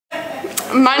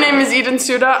My name is Eden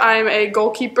Suda. I'm a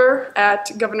goalkeeper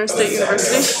at Governor State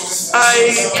University.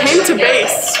 I came to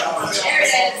base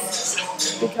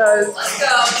because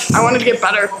I wanted to get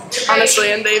better,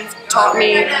 honestly, and they've taught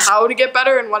me how to get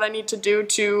better and what I need to do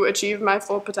to achieve my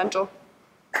full potential.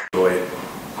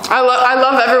 I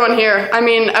love everyone here. I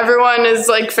mean, everyone is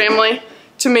like family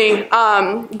to me.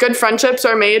 Good friendships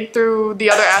are made through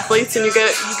the other athletes, and you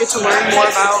get to learn more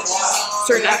about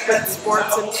certain athletes,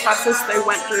 sports, and process they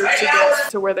went through to get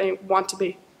to where they want to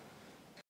be.